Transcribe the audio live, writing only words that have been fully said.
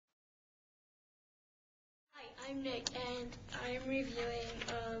I'm Nick, and I'm reviewing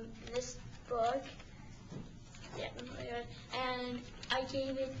this book. Yeah, and I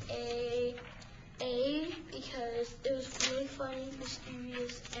gave it a because it was really funny,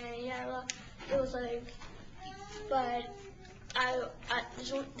 mysterious, and yeah, it was like. But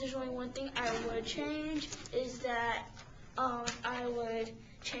there's only one thing I would change is that I would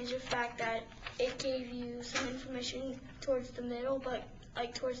change the fact that it gave you some information towards the middle, but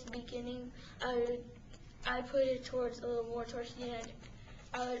like towards the beginning, I put it towards a little more towards the end.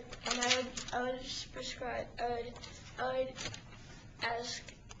 I would prescribe. I would ask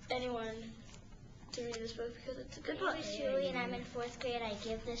anyone to read this book because it's a good book. My name is Julie, and I'm in 4th grade. I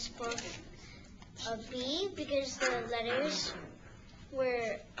give this book a B because the letters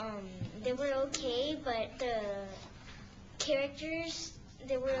were they were okay, but the characters,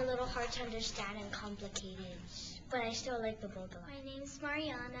 they were a little hard to understand and complicated. But I still like the book a lot. My name's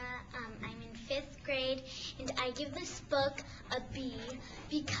Mariana. I'm in 5th grade, and I give this book a B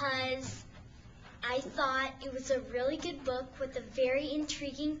because I thought it was a really good book with a very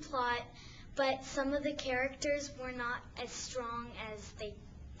intriguing plot, but some of the characters were not as strong as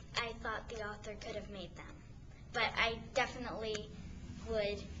I thought the author could have made them. But I definitely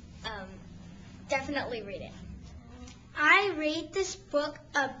would definitely read it. I rate this book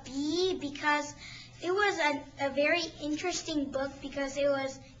a B because it was a very interesting book because it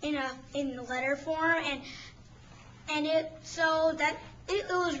was in letter form and it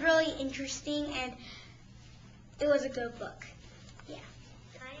was really interesting and it was a good book. Yeah.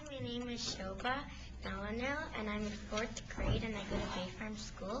 Hi, my name is Shobha Nalanel, and I'm in 4th grade, and I go to Bay Farm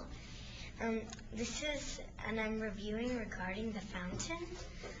School. And I'm reviewing regarding The Fountain.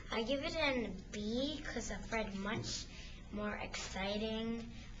 I give it an B because I've read much more exciting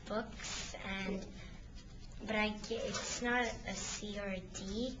books, but it's not a C or a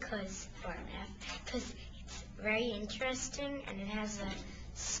D or an F because it's very interesting and it has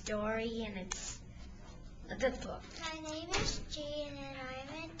a story and it's a good book. My name is Jean, and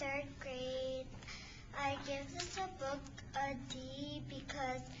I'm in 3rd grade. I give this a book a D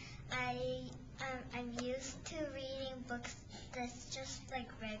because I'm used to reading books that's just like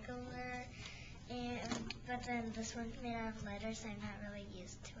regular, but then this one's made out of letters. I'm not really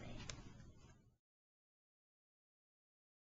used to it.